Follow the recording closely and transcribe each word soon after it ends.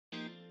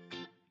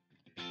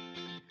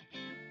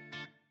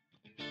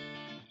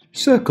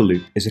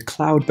CircleLoop is a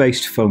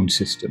cloud-based phone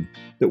system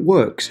that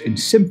works in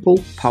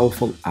simple,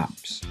 powerful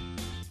apps.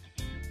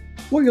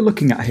 What you're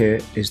looking at here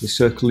is the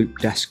CircleLoop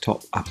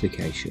Desktop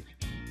application.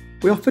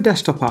 We offer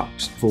desktop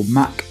apps for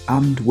Mac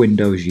and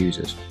Windows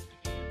users.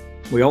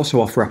 We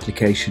also offer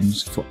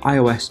applications for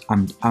iOS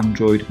and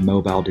Android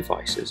mobile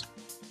devices.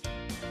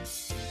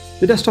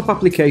 The desktop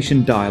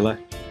application dialer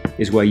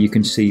is where you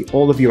can see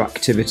all of your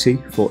activity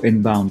for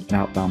inbound and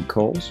outbound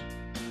calls,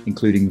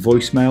 including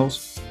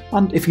voicemails,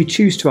 and if you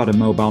choose to add a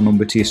mobile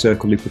number to your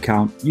CircleLoop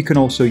account, you can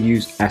also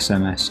use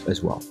SMS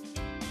as well.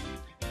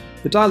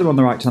 The dialer on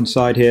the right hand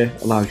side here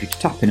allows you to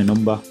tap in a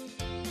number,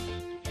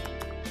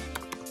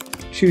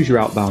 choose your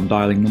outbound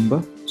dialing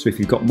number. So if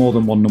you've got more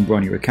than one number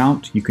on your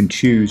account, you can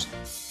choose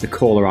the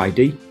caller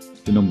ID,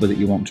 the number that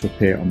you want to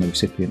appear on the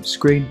recipient's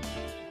screen,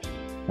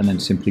 and then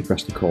simply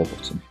press the call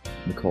button.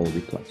 The call will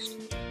be placed.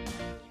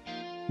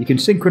 You can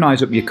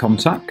synchronize up your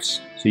contacts,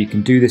 so you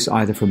can do this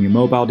either from your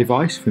mobile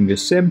device, from your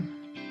SIM,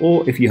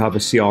 or if you have a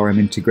CRM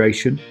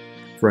integration,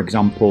 for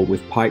example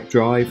with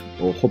Pipedrive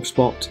or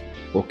HubSpot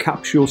or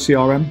Capsule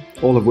CRM,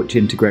 all of which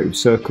integrate with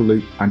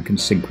CircleLoop and can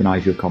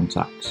synchronize your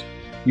contacts.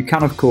 You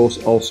can of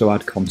course also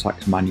add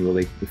contacts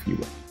manually if you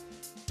wish.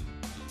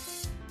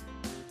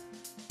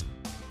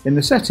 In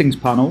the settings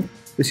panel,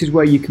 this is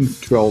where you can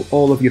control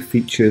all of your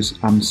features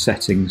and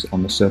settings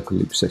on the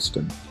CircleLoop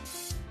system.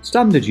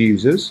 Standard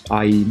users,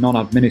 i.e.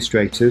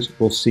 non-administrators,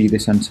 will see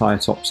this entire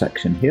top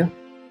section here.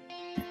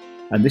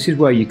 And this is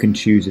where you can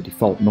choose a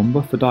default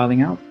number for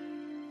dialing out.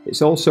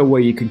 It's also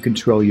where you can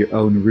control your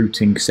own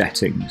routing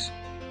settings.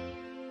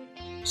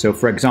 So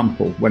for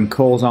example, when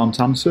calls aren't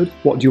answered,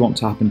 what do you want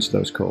to happen to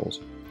those calls?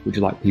 Would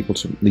you like people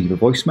to leave a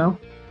voicemail?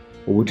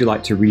 Or would you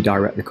like to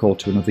redirect the call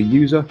to another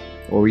user,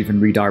 or even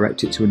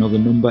redirect it to another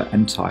number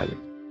entirely?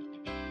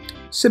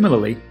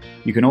 Similarly,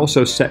 you can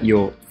also set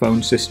your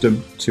phone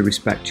system to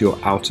respect your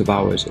out of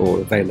hours or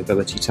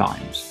availability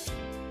times.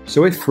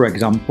 So if, for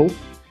example,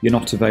 you're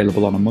not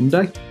available on a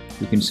Monday,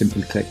 you can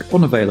simply click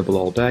unavailable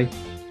all day,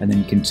 and then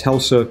you can tell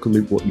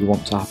CircleLoop what you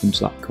want to happen to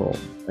that call.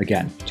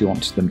 Again, do you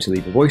want them to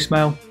leave a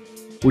voicemail?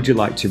 Would you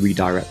like to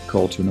redirect the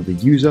call to another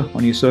user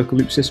on your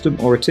CircleLoop system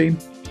or a team?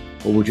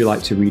 Or would you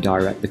like to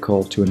redirect the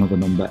call to another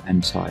number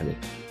entirely?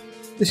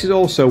 This is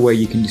also where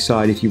you can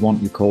decide if you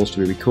want your calls to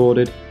be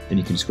recorded, and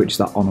you can switch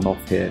that on and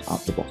off here at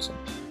the bottom.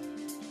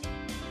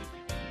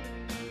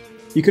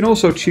 You can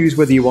also choose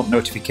whether you want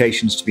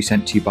notifications to be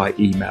sent to you by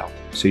email.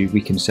 So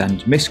we can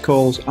send missed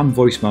calls and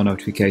voicemail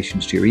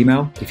notifications to your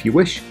email if you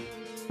wish.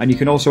 And you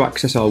can also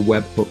access our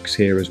webhooks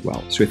here as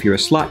well. So if you're a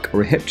Slack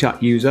or a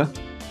HipChat user,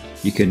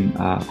 you can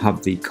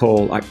have the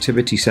call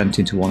activity sent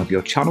into one of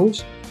your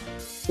channels.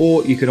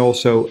 Or you can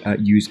also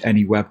use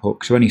any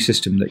webhooks or any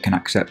system that can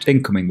accept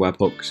incoming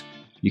webhooks.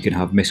 You can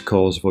have missed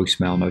calls,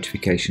 voicemail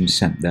notifications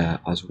sent there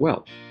as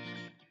well.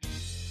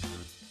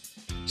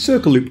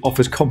 CircleLoop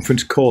offers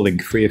conference calling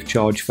free of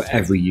charge for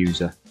every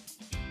user.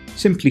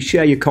 Simply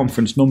share your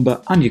conference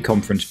number and your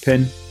conference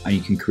PIN, and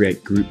you can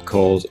create group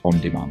calls on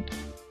demand.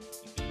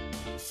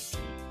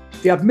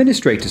 The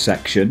administrator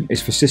section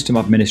is for system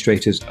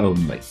administrators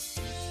only,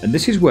 and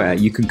this is where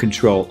you can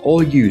control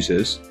all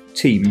users,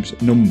 teams,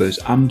 numbers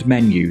and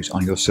menus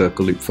on your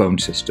CircleLoop phone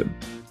system.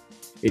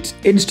 It's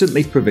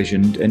instantly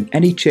provisioned, and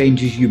any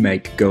changes you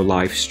make go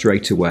live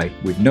straight away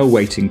with no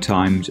waiting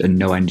times and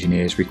no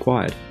engineers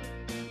required.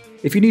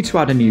 If you need to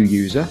add a new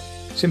user,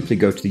 simply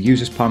go to the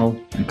Users panel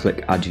and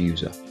click Add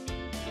User.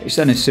 It's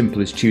then as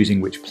simple as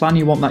choosing which plan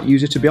you want that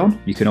user to be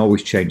on. You can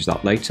always change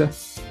that later.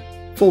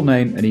 Full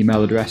name and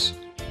email address,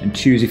 and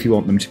choose if you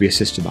want them to be a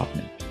system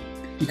admin.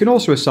 You can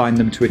also assign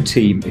them to a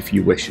team if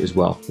you wish as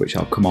well, which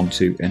I'll come on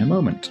to in a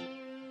moment.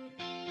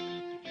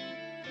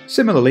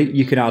 Similarly,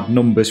 you can add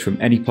numbers from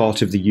any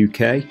part of the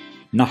UK,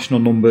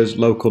 national numbers,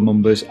 local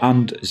numbers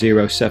and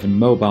 07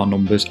 mobile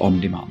numbers on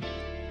demand.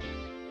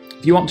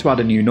 If you want to add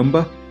a new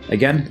number,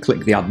 again,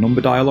 click the Add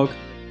Number dialog.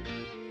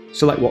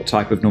 Select what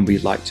type of number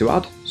you'd like to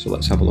add. So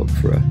let's have a look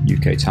for a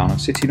UK town and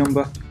city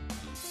number.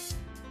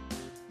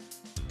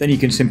 Then you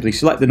can simply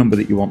select the number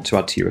that you want to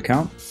add to your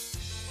account.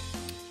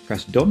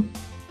 Press Done.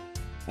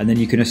 And then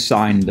you can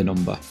assign the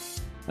number.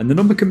 And the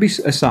number can be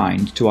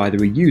assigned to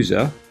either a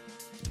user,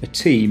 a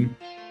team,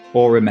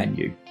 or a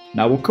menu.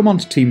 Now we'll come on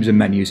to teams and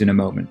menus in a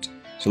moment.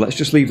 So let's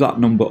just leave that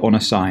number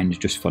unassigned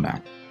just for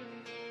now.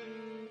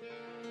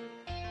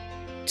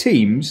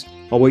 Teams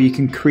are where you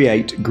can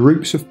create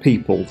groups of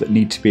people that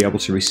need to be able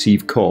to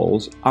receive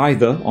calls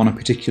either on a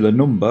particular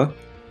number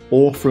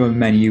or from a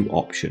menu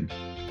option.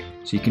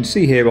 So you can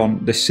see here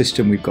on this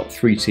system we've got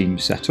 3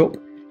 teams set up.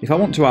 If I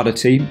want to add a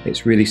team,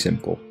 it's really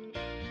simple.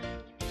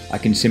 I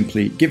can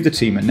simply give the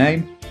team a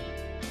name.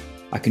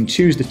 I can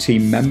choose the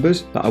team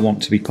members that I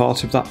want to be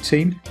part of that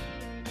team.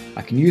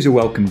 I can use a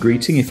welcome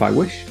greeting if I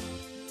wish.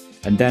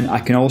 And then I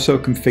can also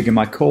configure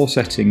my call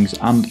settings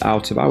and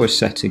out of hours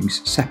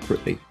settings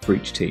separately for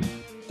each team.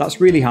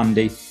 That's really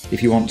handy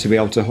if you want to be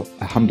able to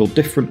handle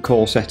different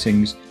call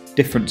settings,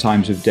 different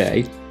times of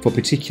day for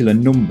particular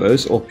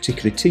numbers or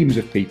particular teams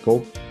of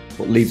people,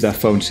 but leave their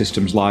phone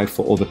systems live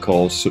for other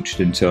calls such as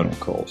internal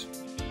calls.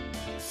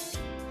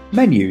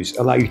 Menus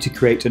allow you to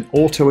create an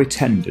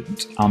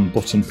auto-attendant and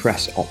button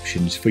press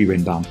options for your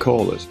inbound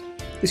callers.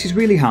 This is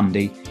really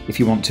handy if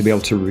you want to be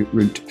able to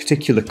route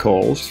particular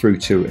calls through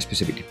to a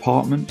specific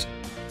department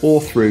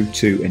or through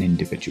to an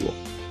individual.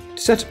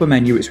 To set up a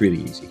menu, it's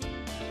really easy.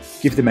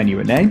 Give the menu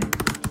a name.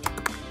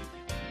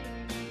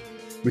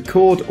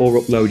 Record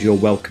or upload your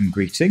welcome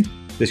greeting.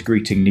 This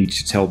greeting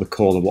needs to tell the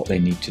caller what they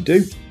need to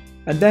do.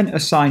 And then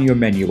assign your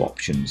menu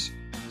options.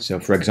 So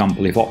for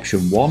example, if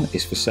option 1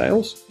 is for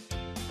sales,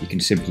 you can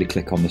simply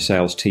click on the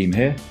sales team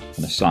here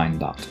and assign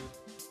that.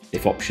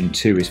 If option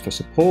 2 is for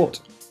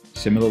support,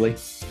 similarly,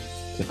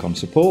 click on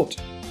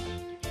support.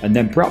 And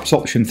then perhaps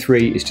option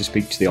 3 is to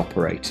speak to the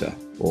operator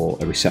or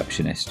a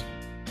receptionist.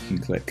 You can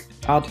click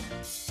add,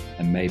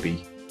 and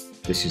maybe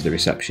this is the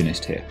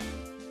receptionist here.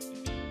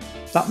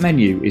 That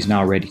menu is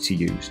now ready to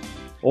use.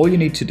 All you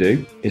need to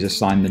do is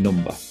assign the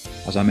number.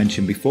 As I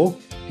mentioned before,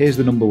 here's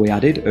the number we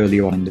added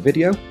earlier on in the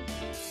video.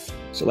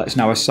 So let's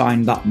now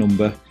assign that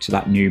number to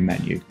that new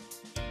menu.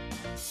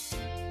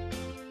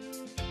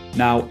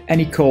 Now,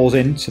 any calls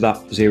in to that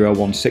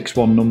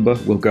 0161 number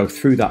will go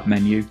through that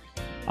menu,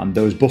 and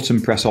those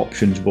button press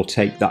options will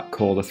take that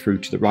caller through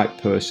to the right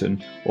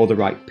person or the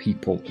right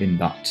people in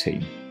that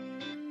team.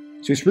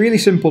 So it's really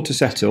simple to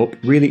set up,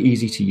 really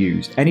easy to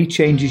use. Any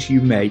changes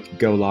you make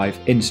go live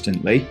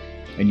instantly,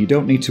 and you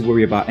don't need to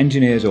worry about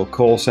engineers or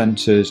call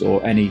centres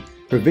or any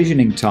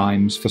provisioning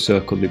times for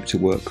CircleLoop to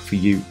work for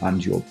you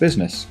and your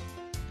business.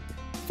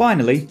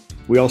 Finally,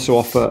 we also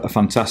offer a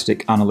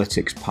fantastic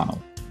analytics panel.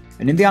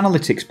 And in the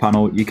analytics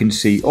panel, you can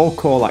see all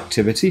call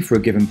activity for a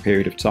given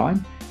period of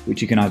time,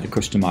 which you can either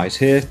customize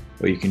here,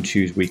 or you can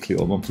choose weekly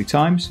or monthly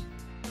times.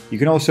 You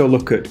can also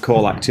look at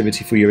call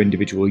activity for your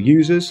individual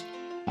users.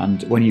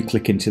 And when you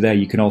click into there,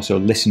 you can also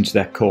listen to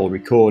their call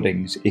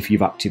recordings if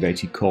you've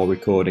activated call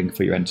recording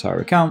for your entire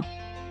account.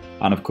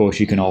 And of course,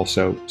 you can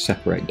also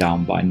separate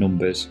down by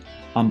numbers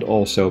and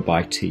also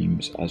by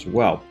teams as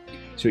well.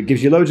 So it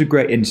gives you loads of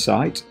great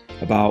insight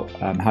about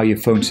how your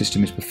phone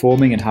system is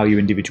performing and how your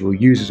individual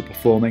users are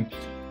performing,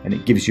 and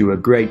it gives you a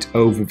great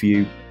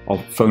overview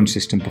of phone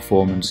system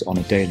performance on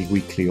a daily,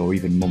 weekly or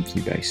even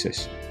monthly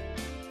basis.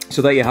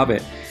 So there you have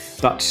it,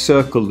 that's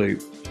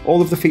CircleLoop.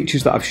 All of the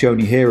features that I've shown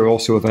you here are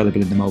also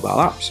available in the mobile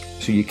apps,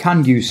 so you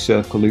can use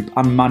CircleLoop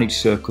and manage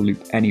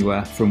CircleLoop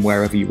anywhere from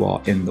wherever you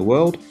are in the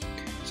world.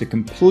 It's a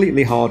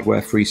completely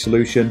hardware-free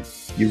solution.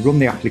 You run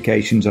the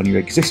applications on your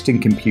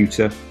existing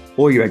computer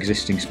or your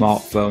existing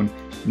smartphone.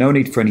 No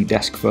need for any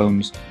desk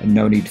phones and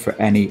no need for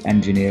any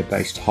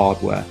engineer-based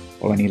hardware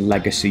or any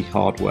legacy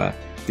hardware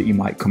that you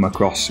might come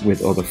across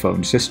with other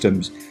phone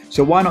systems.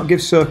 So why not give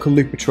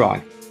CircleLoop a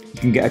try? You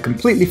can get a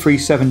completely free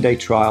 7-day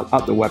trial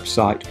at the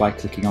website by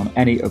clicking on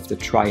any of the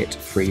Try It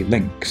free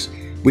links.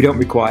 We don't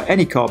require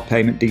any card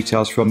payment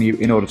details from you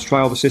in order to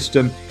trial the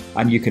system,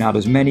 and you can add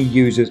as many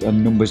users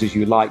and numbers as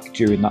you like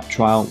during that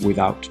trial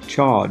without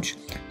charge.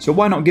 So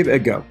why not give it a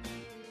go?